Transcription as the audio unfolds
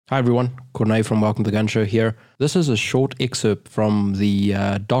Hi everyone, Cornay from Welcome to the Gun Show here. This is a short excerpt from the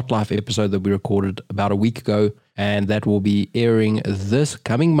Dot Life episode that we recorded about a week ago, and that will be airing this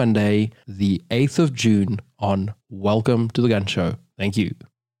coming Monday, the 8th of June on Welcome to the Gun Show. Thank you.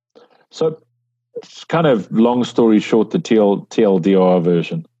 So, it's kind of long story short, the TLDR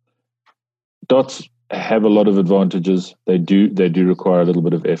version. Dots have a lot of advantages. They do require a little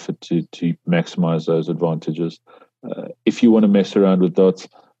bit of effort to maximize those advantages. If you want to mess around with dots,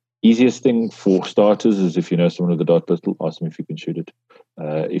 easiest thing for starters is if you know someone with a dot pistol, ask them if you can shoot it.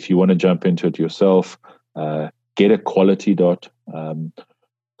 If you want to jump into it yourself, get a quality dot.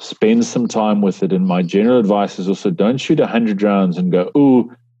 Spend some time with it. And my general advice is also don't shoot 100 rounds and go,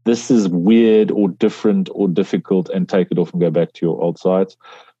 "Ooh, this is weird or different or difficult," and take it off and go back to your old sights.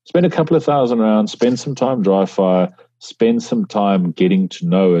 Spend a couple of thousand rounds, spend some time dry fire, spend some time getting to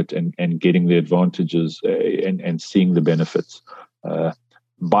know it and getting the advantages and seeing the benefits.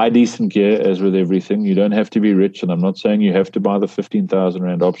 Buy decent gear, as with everything. You don't have to be rich, and I'm not saying you have to buy the 15,000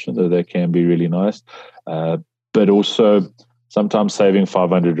 Rand option, though that can be really nice. But also, sometimes saving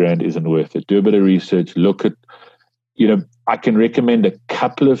 500 Rand isn't worth it. Do a bit of research. Look at, I can recommend a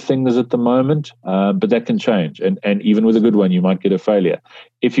couple of things at the moment, but that can change. And even with a good one, you might get a failure.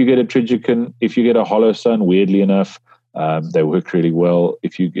 If you get a Trijicon, if you get a Holosun, weirdly enough, they work really well.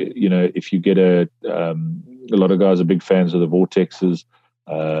 If you get a lot of guys are big fans of the Vortexes.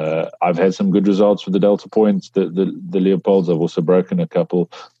 I've had some good results with the Delta Points, the Leopolds. I've also broken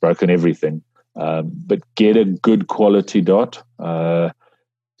everything. But get a good quality dot.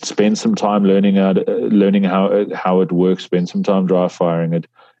 Spend some time learning how it works. Spend some time dry firing it,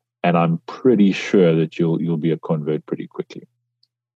 and I'm pretty sure that you'll be a convert pretty quickly.